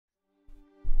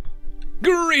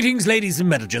Greetings, ladies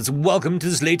and gentlemen, and welcome to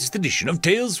this latest edition of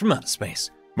Tales from Outer Space,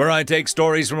 where I take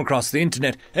stories from across the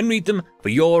internet and read them for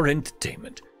your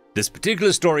entertainment. This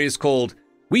particular story is called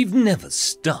We've Never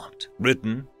Stopped,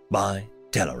 written by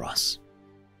Teleros.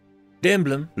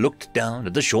 Demblin looked down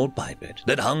at the short biped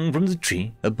that hung from the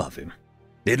tree above him.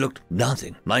 It looked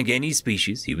nothing like any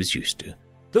species he was used to,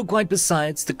 though quite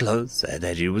besides the clothes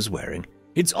that he was wearing,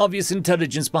 its obvious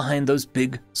intelligence behind those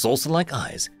big, saucer-like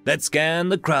eyes that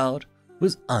scanned the crowd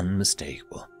was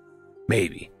unmistakable.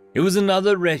 Maybe it was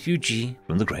another refugee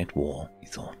from the Great War, he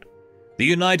thought. The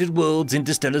United World's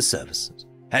interstellar services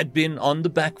had been on the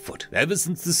back foot ever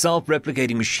since the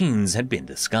self-replicating machines had been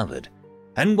discovered,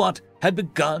 and what had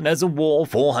begun as a war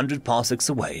 400 parsecs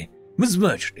away was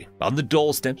virtually on the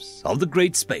doorsteps of the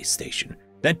great space station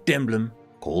that Demblin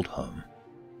called home.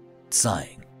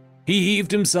 Sighing, he heaved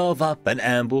himself up and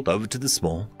ambled over to the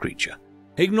small creature,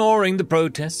 ignoring the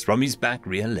protests from his back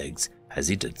rear legs as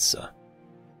he did so.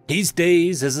 His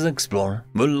days as an explorer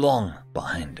were long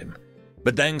behind him,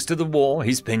 but thanks to the war,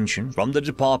 his pension from the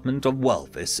Department of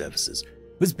Welfare Services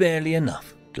was barely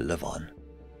enough to live on.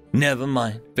 Never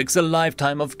mind fix a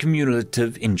lifetime of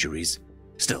cumulative injuries.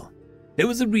 Still, there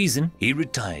was a reason he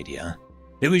retired here.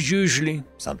 There was usually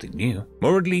something new,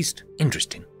 or at least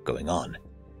interesting, going on,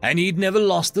 and he'd never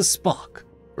lost the spark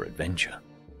for adventure.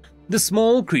 The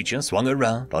small creature swung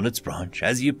around on its branch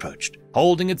as he approached,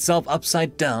 holding itself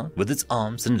upside down with its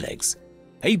arms and legs.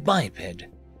 A biped,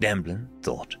 Demblin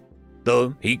thought,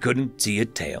 though he couldn't see a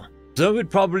tail, so it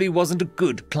probably wasn't a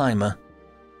good climber.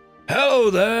 "Hello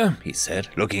there," he said,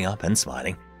 looking up and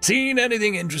smiling. "Seen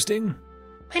anything interesting?"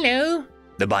 "Hello,"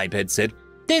 the biped said.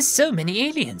 "There's so many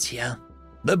aliens here."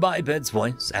 The biped's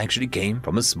voice actually came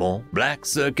from a small, black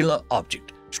circular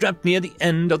object strapped near the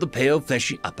end of the pale,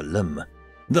 fleshy upper limb,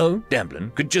 though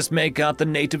Demblin could just make out the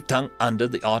native tongue under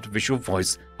the artificial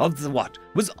voice of what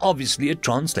was obviously a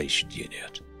translation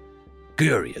unit.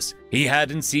 Curious, he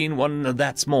hadn't seen one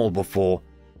that small before.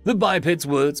 The biped's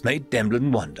words made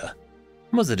Demblin wonder.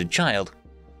 Was it a child?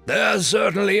 "There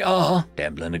certainly are,"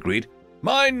 Demblin agreed.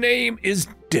 "My name is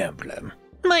Demblin."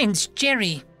 "Mine's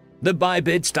Jerry." The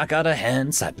biped stuck out a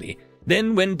hand sadly.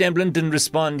 Then when Demblin didn't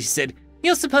respond, he said,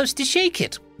 "You're supposed to shake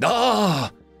it."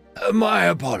 My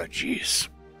apologies."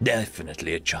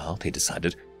 Definitely a child, he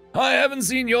decided. "I haven't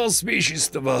seen your species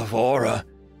before.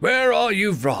 Where are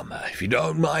you from, if you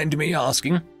don't mind me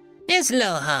asking?"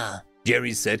 "Esloha,"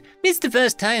 Jerry said. "It's the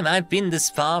first time I've been this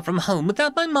far from home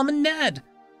without my mom and dad."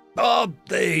 "Are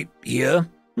they here?"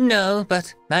 "No,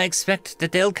 but I expect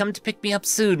that they'll come to pick me up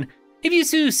soon. If you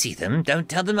do see them, don't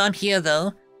tell them I'm here,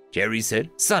 though," Jerry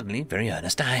said, suddenly very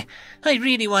earnest. I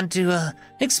really want to,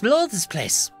 explore this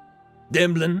place."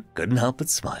 Demblin couldn't help but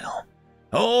smile.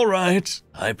 "All right,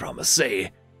 I promise.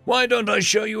 Say, why don't I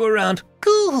show you around?"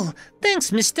 "Cool,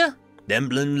 thanks, mister."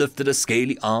 Demblin lifted a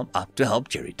scaly arm up to help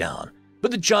Jerry down,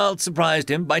 but the child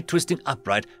surprised him by twisting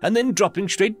upright and then dropping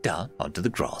straight down onto the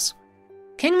grass.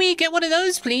 "Can we get one of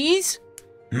those, please?"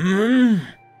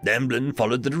 Demblin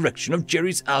followed the direction of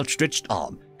Jerry's outstretched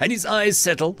arm, and his eyes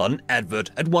settled on an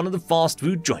advert at one of the fast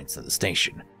food joints at the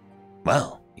station.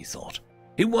 Well, he thought,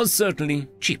 it was certainly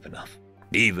cheap enough,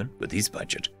 even with his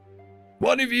budget.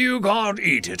 "What if you can't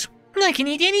eat it?" "I can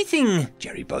eat anything,"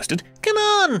 Jerry boasted. "Come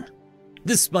on."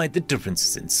 Despite the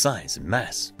differences in size and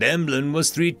mass, Demblin was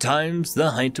 3 times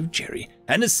the height of Jerry,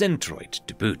 and a centroid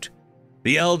to boot.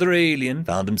 The elder alien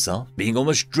found himself being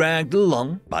almost dragged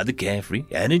along by the carefree,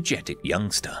 energetic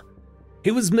youngster.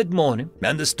 It was mid-morning,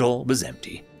 and the store was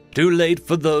empty. Too late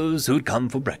for those who'd come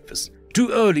for breakfast, too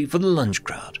early for the lunch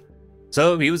crowd.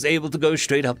 So he was able to go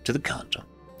straight up to the counter.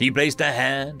 He placed a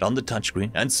hand on the touchscreen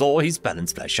and saw his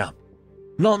balance flash up.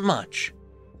 Not much,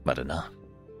 but enough.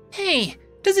 "Hey,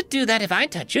 does it do that if I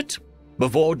touch it?"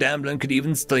 Before Demblin could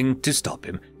even think to stop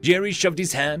him, Jerry shoved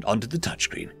his hand onto the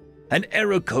touchscreen. An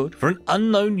error code for an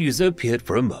unknown user appeared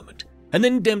for a moment, and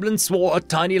then Demblin swore a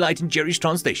tiny light in Jerry's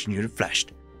translation unit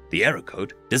flashed. The error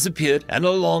code disappeared, and a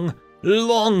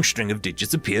long string of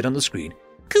digits appeared on the screen.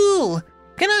 "Cool.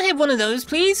 Can I have one of those,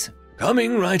 please?"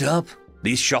 "Coming right up,"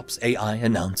 the shop's AI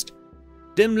announced.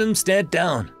 Demblin stared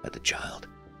down at the child.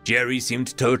 Jerry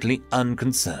seemed totally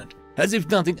unconcerned, as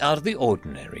if nothing out of the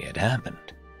ordinary had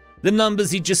happened. The numbers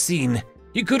he'd just seen,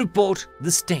 he could have bought the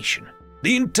station,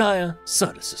 the entire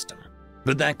solar system,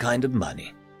 with that kind of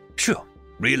money. Sure,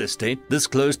 real estate this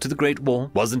close to the Great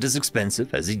War wasn't as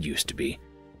expensive as it used to be,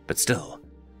 but still,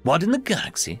 what in the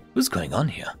galaxy was going on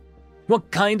here?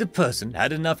 What kind of person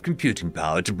had enough computing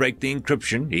power to break the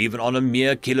encryption even on a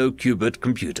mere kilocubit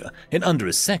computer in under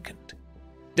a second?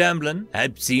 Demblin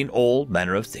had seen all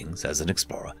manner of things as an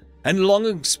explorer, and long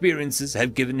experiences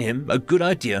have given him a good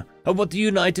idea of what the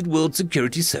United World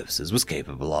Security Services was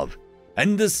capable of,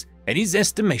 and this, in his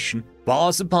estimation,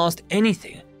 far surpassed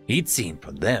anything he'd seen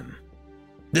from them.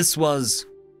 This was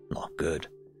not good.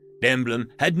 Emblem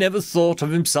had never thought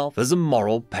of himself as a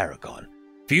moral paragon.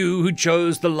 Few who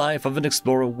chose the life of an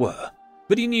explorer were,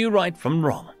 but he knew right from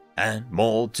wrong, and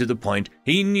more to the point,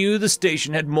 he knew the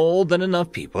station had more than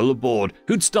enough people aboard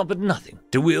who'd stop at nothing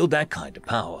to wield that kind of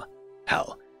power.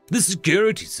 Hell, the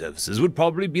security services would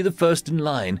probably be the first in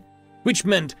line, which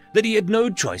meant that he had no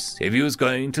choice if he was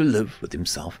going to live with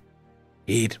himself.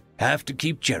 He'd have to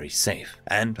keep Jerry safe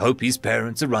and hope his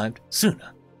parents arrived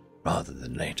sooner rather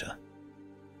than later.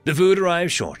 The food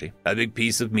arrived shortly, a big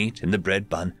piece of meat in the bread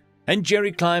bun, and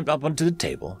Jerry climbed up onto the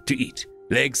table to eat,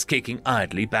 legs kicking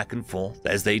idly back and forth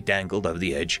as they dangled over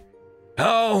the edge.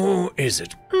 "How is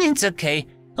it?" It's okay.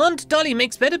 Aunt Dolly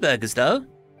makes better burgers, though.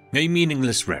 A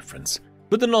meaningless reference,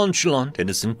 but the nonchalant,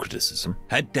 innocent criticism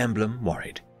had Emblem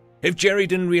worried. If Jerry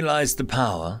didn't realize the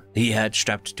power he had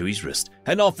strapped to his wrist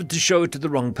and offered to show it to the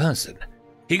wrong person,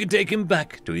 he could take him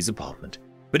back to his apartment,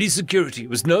 but his security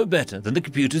was no better than the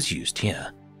computers used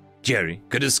here. Jerry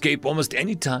could escape almost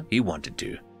any time he wanted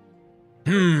to.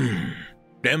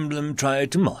 Emblem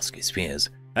tried to mask his fears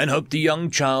and hoped the young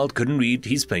child couldn't read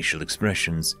his facial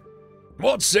expressions.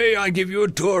 "What say I give you a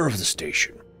tour of the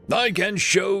station? I can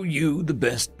show you the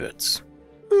best bits."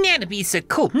 That'd be so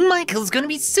cool. Michael's gonna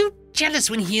be so jealous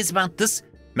when he hears about this,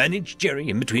 managed Jerry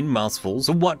in between mouthfuls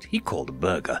of what he called a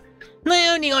burger. I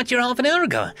only got here half an hour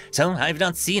ago, so I've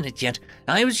not seen it yet.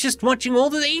 I was just watching all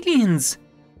the aliens.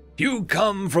 You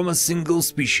come from a single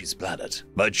species planet,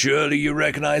 but surely you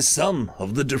recognize some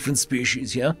of the different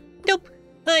species here? Nope,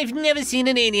 I've never seen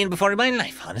an alien before in my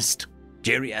life, honest,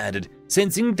 Jerry added,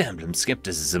 sensing Emblem's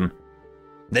skepticism.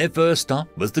 Their first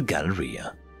stop was the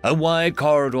Galleria, a wide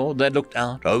corridor that looked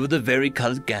out over the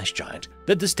vari-colored gas giant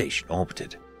that the station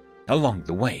orbited. Along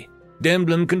the way,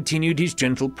 Emblem continued his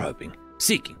gentle probing,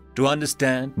 seeking to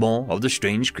understand more of the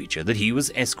strange creature that he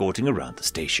was escorting around the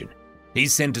station. He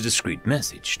sent a discreet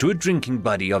message to a drinking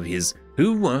buddy of his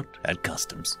who worked at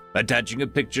customs, attaching a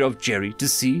picture of Jerry to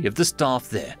see if the staff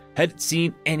there had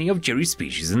seen any of Jerry's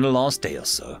species in the last day or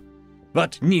so,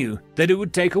 but knew that it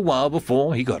would take a while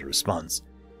before he got a response.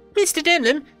 Mr.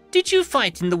 Emblem, did you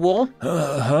fight in the war?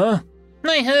 Huh?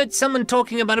 I heard someone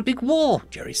talking about a big war,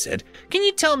 Jerry said. Can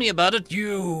you tell me about it?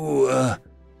 You,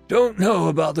 don't know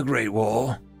about the Great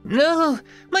War? No,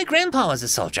 my grandpa was a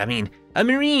soldier, a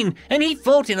Marine, and he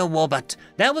fought in a war, but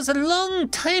that was a long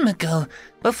time ago,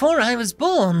 before I was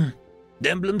born.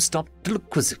 Emblem stopped to look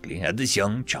quizzically at this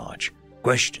young charge.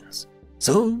 Questions,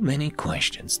 so many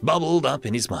questions, bubbled up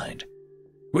in his mind.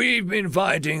 "We've been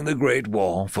fighting the Great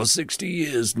War for 60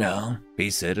 years now," he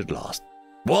said at last.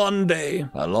 "One day,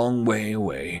 a long way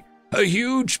away, a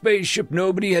huge spaceship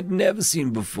nobody had never seen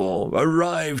before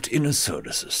arrived in a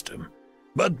solar system.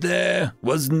 But there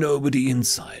was nobody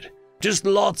inside, just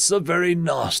lots of very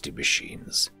nasty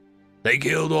machines. They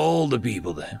killed all the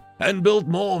people there and built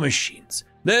more machines,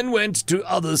 then went to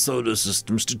other solar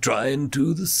systems to try and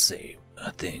do the same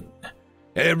thing.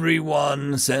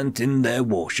 Everyone sent in their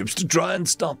warships to try and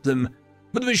stop them,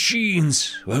 but the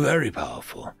machines were very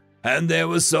powerful, and there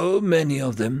were so many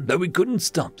of them that we couldn't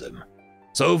stop them.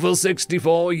 So for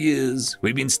 64 years,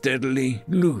 we've been steadily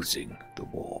losing the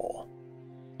war."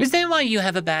 Is that why you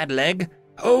have a bad leg?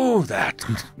 "Oh, that?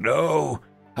 No.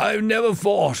 I've never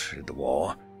fought in the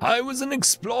war. I was an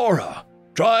explorer,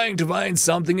 trying to find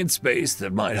something in space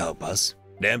that might help us."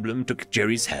 Emblem took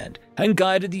Jerry's hand and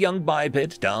guided the young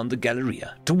biped down the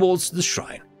Galleria towards the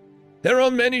shrine. "There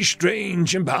are many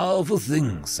strange and powerful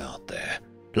things out there.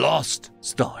 Lost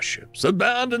starships,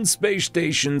 abandoned space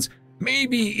stations,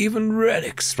 maybe even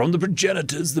relics from the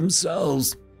progenitors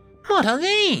themselves." What are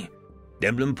they?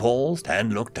 Emblem paused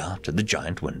and looked out at the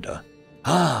giant window.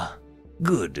 Ah,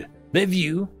 good. Their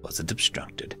view wasn't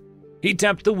obstructed. He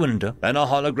tapped the window and a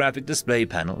holographic display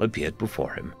panel appeared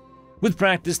before him. With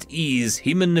practiced ease,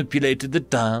 he manipulated the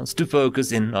dials to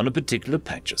focus in on a particular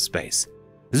patch of space,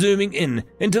 zooming in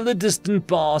until the distant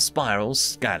bar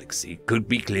spiral's galaxy could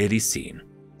be clearly seen.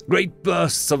 Great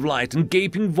bursts of light and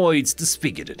gaping voids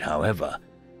disfigured it, however,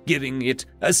 giving it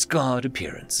a scarred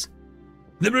appearance.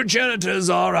 "The progenitors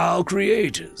are our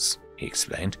creators," he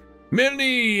explained.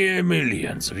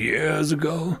 Millions of years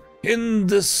ago, in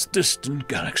this distant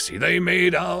galaxy, they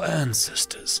made our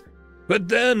ancestors. But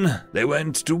then they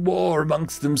went to war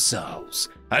amongst themselves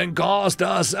and cast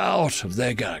us out of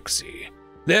their galaxy.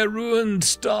 Their ruined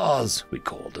stars, we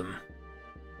call them."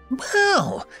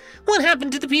 Wow! What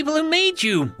happened to the people who made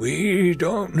you? "We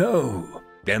don't know,"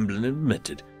 Emblem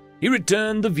admitted. he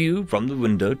returned the view from the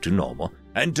window to normal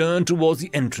and turned towards the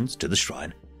entrance to the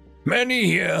shrine. Many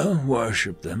here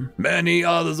worship them. Many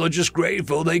others are just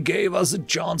grateful they gave us a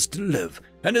chance to live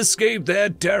and escape their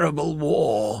terrible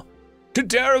war. To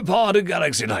tear apart a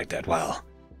galaxy like that, well,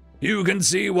 you can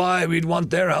see why we'd want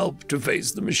their help to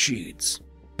face the machines.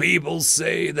 People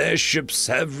say their ships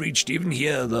have reached even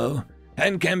here, though,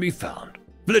 and can be found,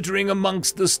 flittering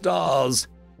amongst the stars.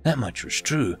 That much was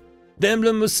true.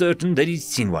 Demblin was certain that he'd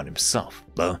seen one himself,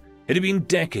 though it had been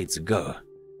decades ago.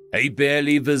 A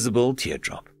barely visible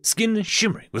teardrop, skin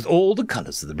shimmering with all the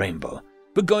colors of the rainbow,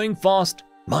 but going fast,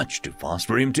 much too fast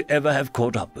for him to ever have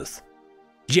caught up with.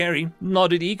 Jerry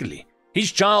nodded eagerly, his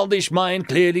childish mind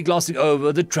clearly glossing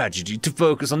over the tragedy to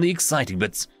focus on the exciting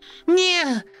bits.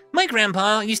 Yeah, my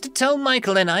grandpa used to tell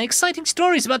Michael and I exciting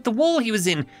stories about the war he was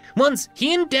in. Once,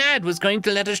 he and Dad was going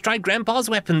to let us try Grandpa's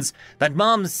weapons, but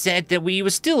Mom said that we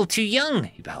were still too young,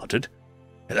 he pouted.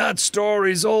 That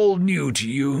story's all new to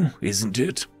you, isn't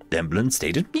it? Demblin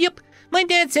stated. Yep, my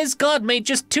dad says God made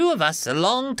just 2 of us a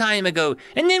long time ago,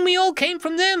 and then we all came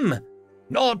from them.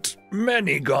 Not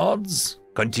many gods,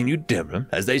 continued Demblin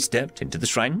as they stepped into the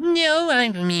shrine. No,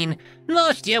 I mean,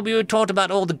 last year we were taught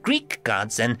about all the Greek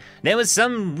gods, and there were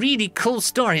some really cool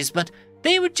stories, but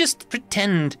they were just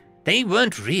pretend. They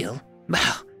weren't real.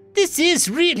 Wow, this is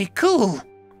really cool.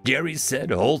 Jerry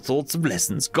said, all thoughts of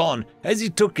lessons gone as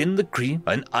he took in the cream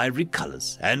and ivory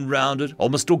colors and rounded,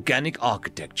 almost organic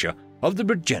architecture of the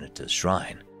progenitor's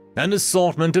shrine. An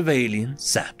assortment of aliens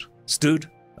sat, stood,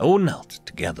 or knelt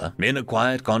together in a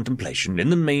quiet contemplation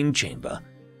in the main chamber,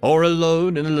 or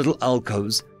alone in the little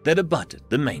alcoves that abutted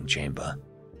the main chamber.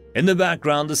 In the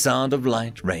background, the sound of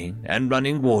light, rain, and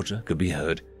running water could be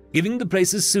heard, giving the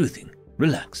place a soothing,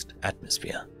 relaxed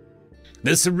atmosphere.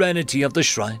 The serenity of the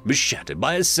shrine was shattered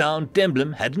by a sound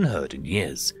Demblin hadn't heard in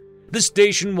years, the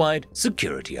station-wide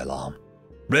security alarm.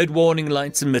 Red warning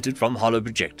lights emitted from hollow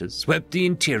projectors swept the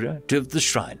interior of the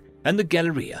shrine and the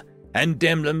galleria, and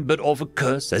Demblin bit off a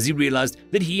curse as he realized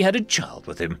that he had a child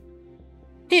with him.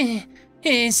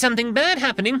 Is something bad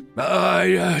happening?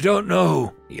 I don't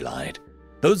know, he lied.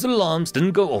 Those alarms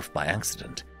didn't go off by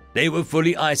accident. They were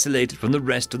fully isolated from the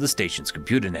rest of the station's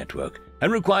computer network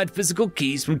and required physical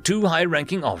keys from 2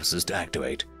 high-ranking officers to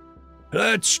activate.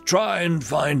 Let's try and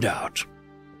find out.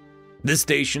 The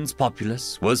station's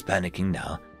populace was panicking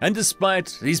now, and despite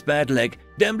his bad leg,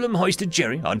 Demblin hoisted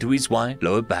Jerry onto his wide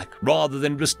lower back rather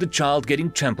than risk the child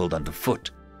getting trampled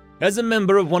underfoot. As a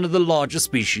member of one of the largest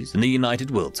species in the United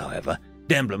Worlds, however,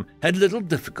 Demblin had little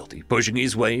difficulty pushing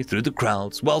his way through the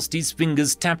crowds whilst his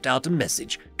fingers tapped out a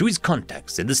message to his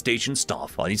contacts in the station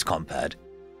staff on his compad.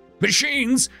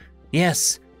 Machines?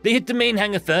 Yes, they hit the main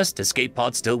hangar first. Escape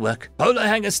pods still work. Polar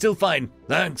hangar still fine,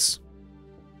 thanks.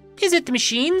 Is it the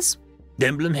machines?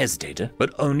 Demblin hesitated,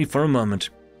 but only for a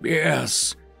moment.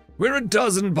 Yes, we're a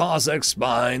dozen parsecs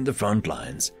behind the front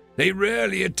lines. They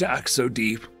rarely attack so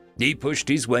deep. He pushed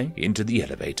his way into the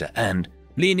elevator and,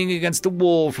 leaning against the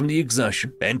wall from the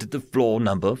exertion, entered the floor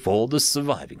number for the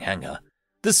surviving hangar,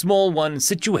 the small one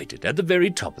situated at the very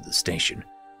top of the station,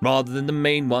 rather than the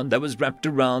main one that was wrapped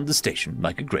around the station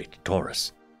like a great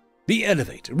torus. The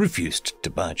elevator refused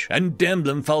to budge, and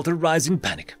Demblin felt a rising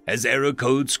panic as error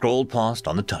code scrolled past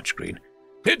on the touchscreen.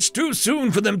 It's too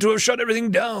soon for them to have shut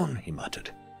everything down, he muttered.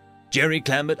 Jerry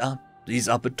clambered up his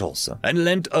upper torso and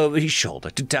leant over his shoulder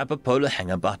to tap a polar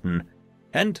hangar button.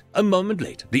 And a moment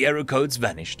later, the error codes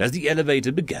vanished as the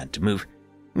elevator began to move.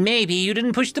 Maybe you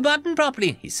didn't push the button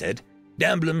properly, he said.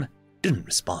 Demblin didn't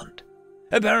respond.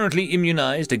 Apparently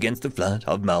immunized against the flood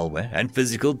of malware and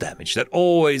physical damage that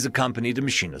always accompanied a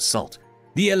machine assault,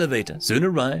 the elevator soon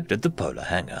arrived at the polar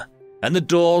hangar, and the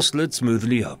door slid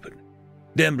smoothly open.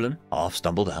 Demblin half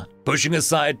stumbled out, pushing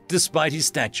aside despite his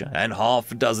stature and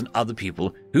half a dozen other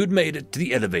people who'd made it to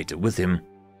the elevator with him.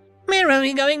 Where are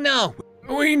we going now?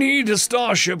 We need a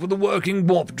starship with a working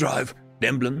warp drive,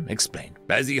 Demblin explained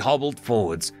as he hobbled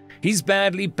forwards. He's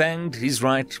badly banged his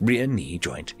right rear knee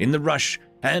joint in the rush,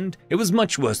 and it was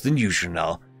much worse than usual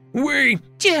now.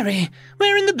 Jerry,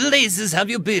 where in the blazes have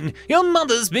you been? Your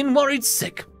mother's been worried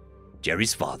sick.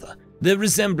 Jerry's father, the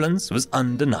resemblance was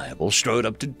undeniable, strode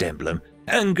up to Demblin,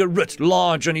 anger writ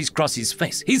large on his cross's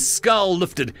face. His scowl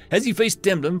lifted as he faced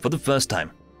Demblin for the first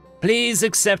time. Please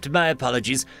accept my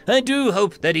apologies. I do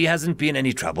hope that he hasn't been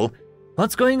any trouble.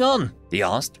 What's going on? He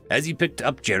asked as he picked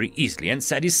up Jerry easily and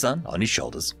sat his son on his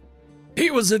shoulders.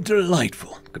 He was a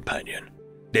delightful companion,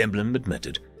 Demblin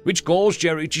admitted, which caused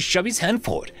Jerry to shove his hand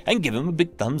forward and give him a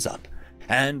big thumbs up.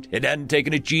 And it hadn't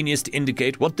taken a genius to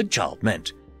indicate what the child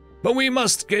meant. But we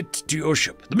must get to your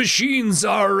ship. The machines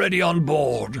are already on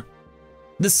board.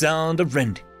 The sound of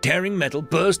rending, tearing metal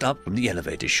burst up from the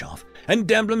elevator shaft, and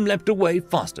Demblum leapt away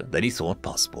faster than he thought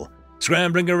possible,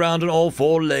 scrambling around on all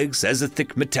four legs as a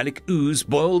thick metallic ooze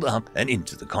boiled up and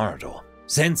into the corridor.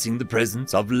 Sensing the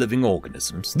presence of living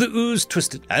organisms, the ooze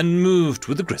twisted and moved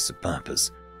with aggressive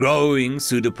purpose, growing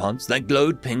pseudopods that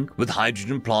glowed pink with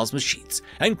hydrogen plasma sheets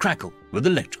and crackled with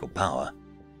electrical power.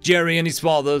 Jerry and his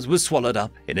fathers were swallowed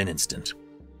up in an instant.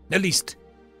 At least,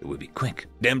 it would be quick,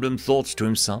 Demblum thought to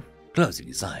himself, closing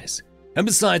his eyes. And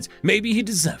besides, maybe he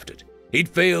deserved it. He'd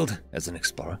failed as an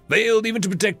explorer, failed even to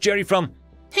protect Jerry from...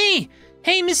 Hey,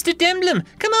 Mr. Demblum,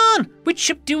 come on! Which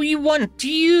ship do you want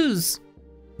to use?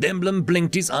 Demblum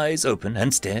blinked his eyes open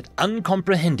and stared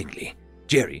uncomprehendingly.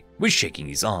 Jerry was shaking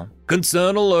his arm,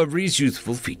 concern all over his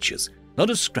youthful features, not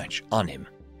a scratch on him.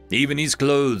 Even his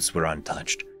clothes were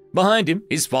untouched. Behind him,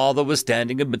 his father was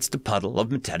standing amidst a puddle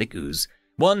of metallic ooze,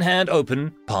 one hand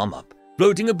open, palm up.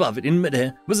 Floating above it in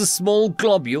midair was a small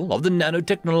globule of the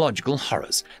nanotechnological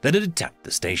horrors that had attacked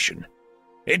the station.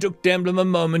 It took Demblum a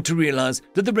moment to realize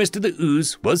that the rest of the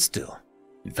ooze was still.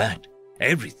 In fact,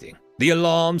 everything. The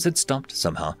alarms had stopped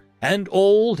somehow, and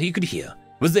all he could hear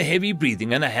was the heavy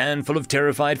breathing and a handful of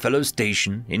terrified fellow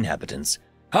station inhabitants.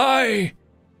 Hi!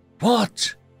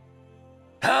 What?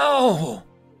 How?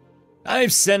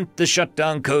 I've sent the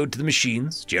shutdown code to the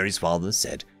machines, Jerry's father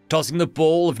said, tossing the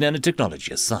ball of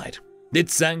nanotechnology aside. It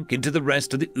sank into the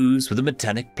rest of the ooze with a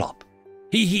metallic plop.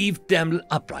 He heaved Demblum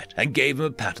upright and gave him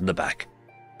a pat on the back.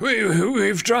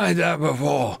 We've tried that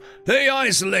before. They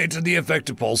isolated the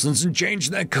affected pulsons and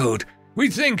changed their code. We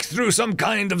think through some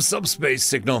kind of subspace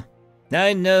signal.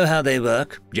 I know how they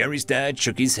work. Jerry's dad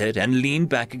shook his head and leaned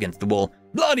back against the wall.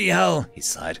 Bloody hell, he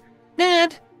sighed.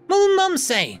 Dad, what will Mum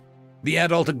say? The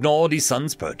adult ignored his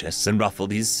son's protests and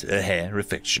ruffled his hair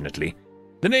affectionately.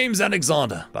 The name's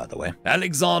Alexander, by the way.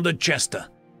 Alexander Chester.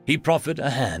 He proffered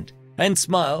a hand and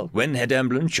smiled when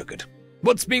Demblum shook it.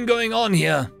 What's been going on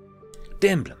here?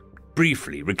 Demblum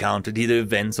briefly recounted the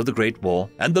events of the Great War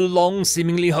and the long,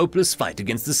 seemingly hopeless fight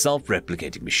against the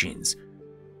self-replicating machines.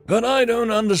 But I don't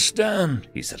understand,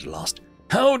 he said at last.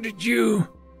 How did you...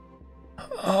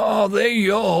 Are they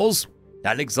yours?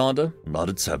 Alexander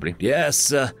nodded soberly.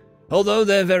 Yes, although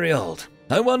they're very old.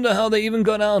 I wonder how they even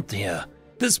got out here.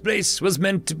 This place was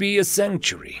meant to be a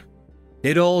sanctuary.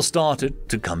 It all started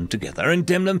to come together, and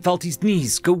Demblum felt his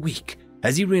knees go weak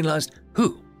as he realized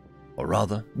who, or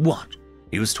rather what,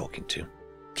 he was talking to.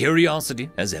 Curiosity,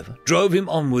 as ever, drove him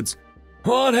onwards.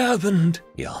 What happened?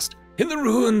 He asked. In the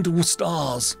ruined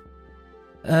stars.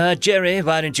 Jerry,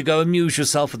 why don't you go amuse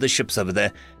yourself with the ships over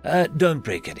there? Don't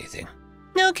break anything.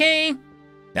 Okay.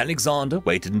 Alexander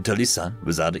waited until his son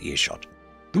was out of earshot.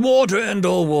 The war to end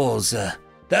all wars,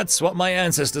 that's what my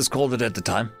ancestors called it at the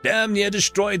time. Damn near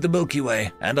destroyed the Milky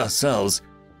Way and ourselves.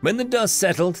 When the dust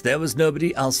settled, there was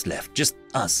nobody else left, just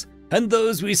us and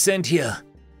those we sent here.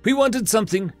 We wanted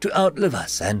something to outlive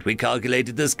us, and we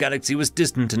calculated this galaxy was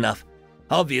distant enough.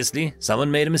 Obviously, someone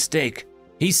made a mistake,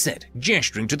 he said,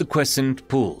 gesturing to the quiescent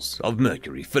pools of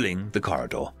mercury filling the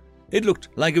corridor. It looked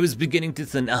like it was beginning to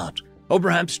thin out, or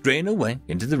perhaps drain away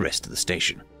into the rest of the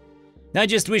station. I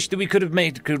just wish that we could have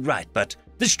made it right, but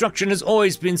destruction has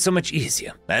always been so much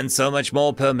easier and so much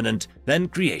more permanent than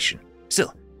creation.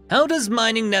 Still, how does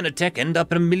mining nanotech end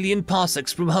up a million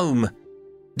parsecs from home?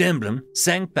 Demblum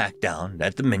sank back down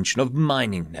at the mention of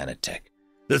mining nanotech.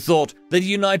 The thought that the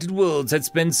United Worlds had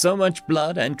spent so much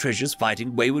blood and treasures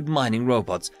fighting wayward mining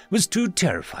robots was too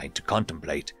terrifying to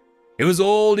contemplate. It was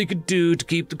all he could do to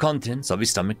keep the contents of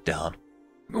his stomach down.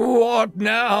 What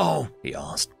now? He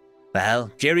asked. Well,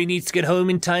 Jerry needs to get home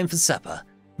in time for supper.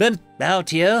 But out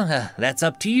here, that's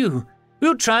up to you.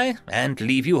 We'll try and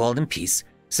leave you all in peace,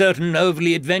 certain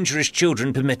overly adventurous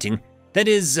children permitting. That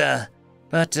is,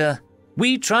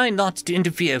 we try not to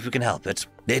interfere if we can help it.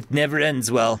 It never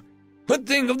ends well. But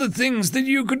think of the things that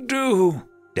you could do,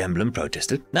 Demblum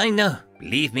protested. I know,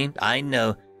 believe me, I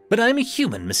know. But I'm a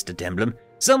human, Mr. Demblum.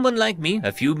 Someone like me,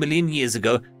 a few million years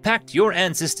ago, packed your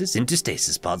ancestors into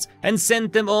stasis pods and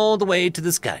sent them all the way to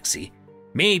this galaxy.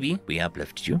 Maybe we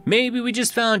uplifted you, maybe we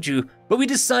just found you, but we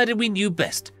decided we knew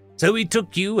best. So we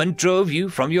took you and drove you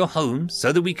from your home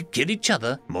so that we could kill each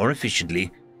other more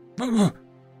efficiently.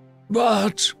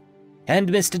 But... And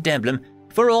Mr. Demblum,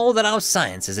 for all that our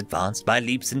science has advanced by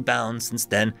leaps and bounds since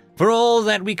then, for all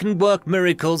that we can work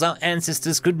miracles our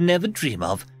ancestors could never dream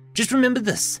of, just remember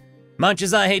this. Much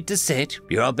as I hate to say it,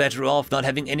 you are better off not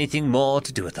having anything more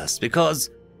to do with us, because...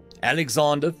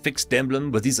 Alexander fixed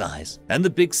Demblum with his eyes, and the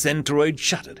big centroid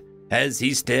shuddered as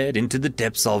he stared into the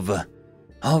depths of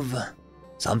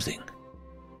something.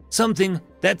 Something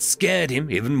that scared him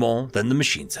even more than the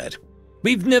machines had.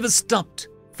 We've never stopped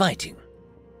fighting.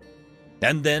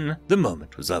 And then the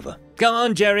moment was over. Come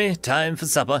on, Jerry, time for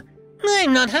supper.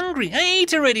 I'm not hungry. I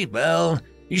ate already. Well,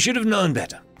 you should have known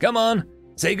better. Come on,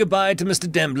 say goodbye to Mr.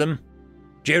 Demblum.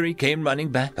 Jerry came running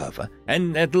back over,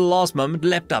 and at the last moment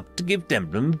leapt up to give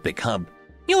Demblum a big hug.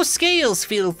 Your scales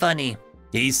feel funny,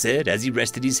 he said as he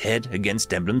rested his head against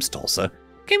Demblum's torso.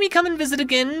 Can we come and visit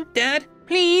again, Dad?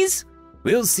 Please?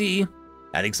 We'll see,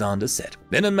 Alexander said,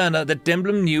 in a manner that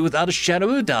Demblum knew without a shadow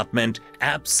of a doubt meant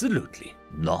absolutely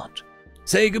not.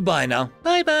 Say goodbye now.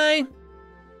 Bye-bye.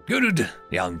 Good,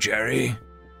 young Jerry,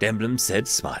 Demblum said,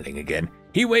 smiling again.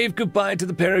 He waved goodbye to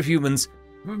the pair of humans.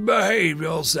 Behave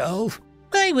yourself.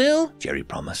 I will, Jerry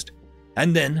promised.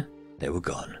 And then they were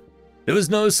gone. There was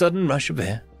no sudden rush of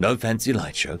air, no fancy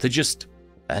light show. They just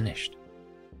vanished.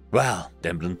 Well,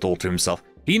 Demblum thought to himself,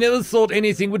 he never thought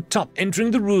anything would top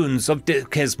entering the ruins of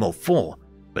Kesmo 4.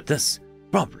 But this,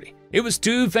 probably, it was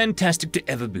too fantastic to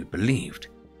ever be believed.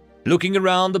 Looking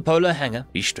around the polar hangar,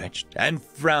 he stretched and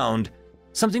frowned.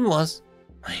 Something was...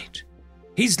 Wait.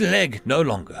 His leg no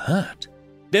longer hurt.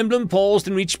 Demblum paused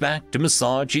and reached back to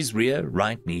massage his rear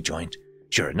right knee joint.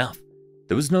 Sure enough,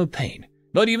 there was no pain,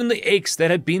 not even the aches that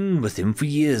had been with him for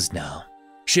years now.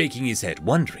 Shaking his head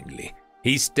wonderingly,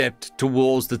 he stepped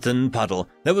towards the thin puddle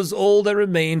that was all that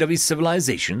remained of his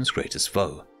civilization's greatest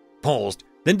foe, paused,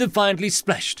 then defiantly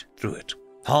splashed through it,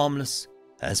 harmless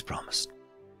as promised.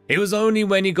 It was only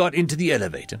when he got into the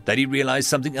elevator that he realized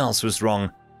something else was wrong.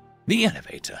 The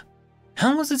elevator.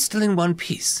 How was it still in one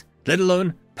piece, let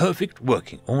alone perfect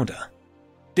working order?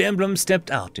 Demblum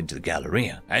stepped out into the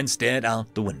Galleria and stared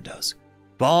out the windows.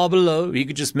 Far below, he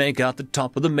could just make out the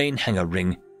top of the main hangar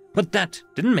ring, but that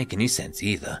didn't make any sense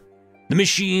either. The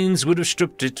machines would have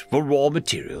stripped it for raw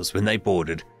materials when they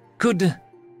boarded.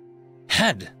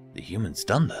 Had the humans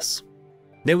done this?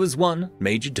 There was one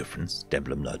major difference,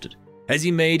 Demblum noted, as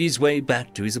he made his way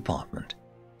back to his apartment.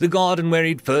 The garden where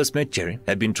he'd first met Jerry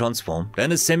had been transformed,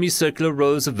 and a semicircular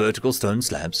rows of vertical stone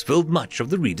slabs filled much of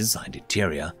the redesigned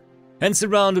interior, and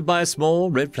surrounded by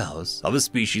small red flowers of a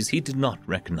species he did not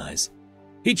recognize.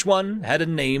 Each one had a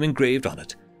name engraved on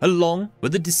it, along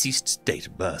with the deceased's date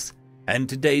of birth, and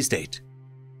today's date.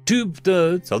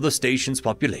 2/3 of the station's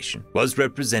population was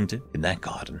represented in that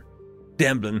garden.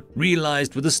 Demblum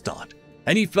realized with a start,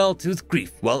 and he felt with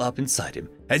grief well up inside him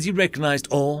as he recognized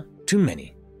all too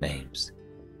many names.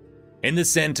 In the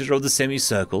center of the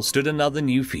semicircle stood another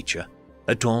new feature,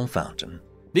 a tall fountain,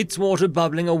 its water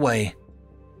bubbling away.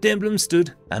 Demblum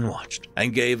stood and watched,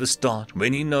 and gave a start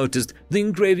when he noticed the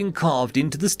engraving carved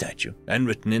into the statue and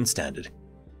written in standard.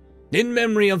 In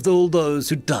memory of all those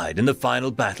who died in the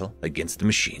final battle against the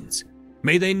machines,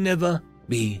 may they never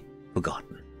be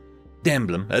forgotten.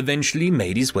 Demblum eventually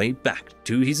made his way back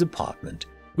to his apartment,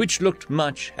 which looked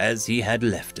much as he had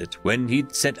left it when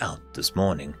he'd set out this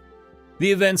morning.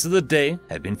 The events of the day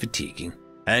had been fatiguing,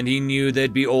 and he knew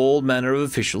there'd be all manner of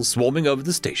officials swarming over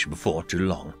the station before too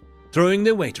long, throwing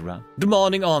their weight around,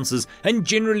 demanding answers, and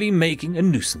generally making a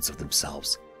nuisance of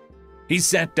themselves. He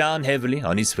sat down heavily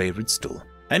on his favorite stool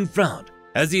and frowned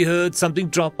as he heard something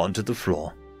drop onto the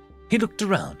floor. He looked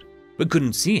around, but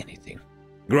couldn't see anything.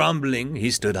 Grumbling,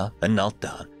 he stood up and knelt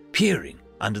down, peering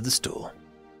under the stool.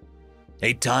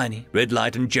 A tiny red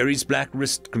light on Jerry's black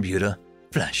wrist computer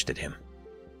flashed at him.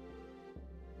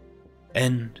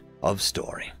 End of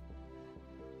story.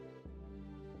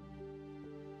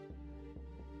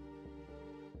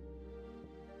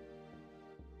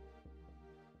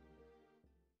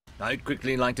 I'd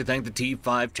quickly like to thank the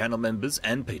T5 channel members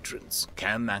and patrons: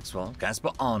 Cam Maxwell, Casper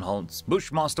Arnholtz,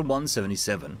 Bushmaster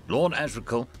 177, Lord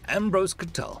Azrakal, Ambrose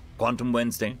Cattell, Quantum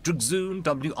Wednesday, Trixoon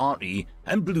WRE,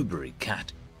 and Blueberry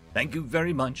Cat. Thank you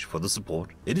very much for the support.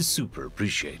 It is super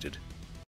appreciated.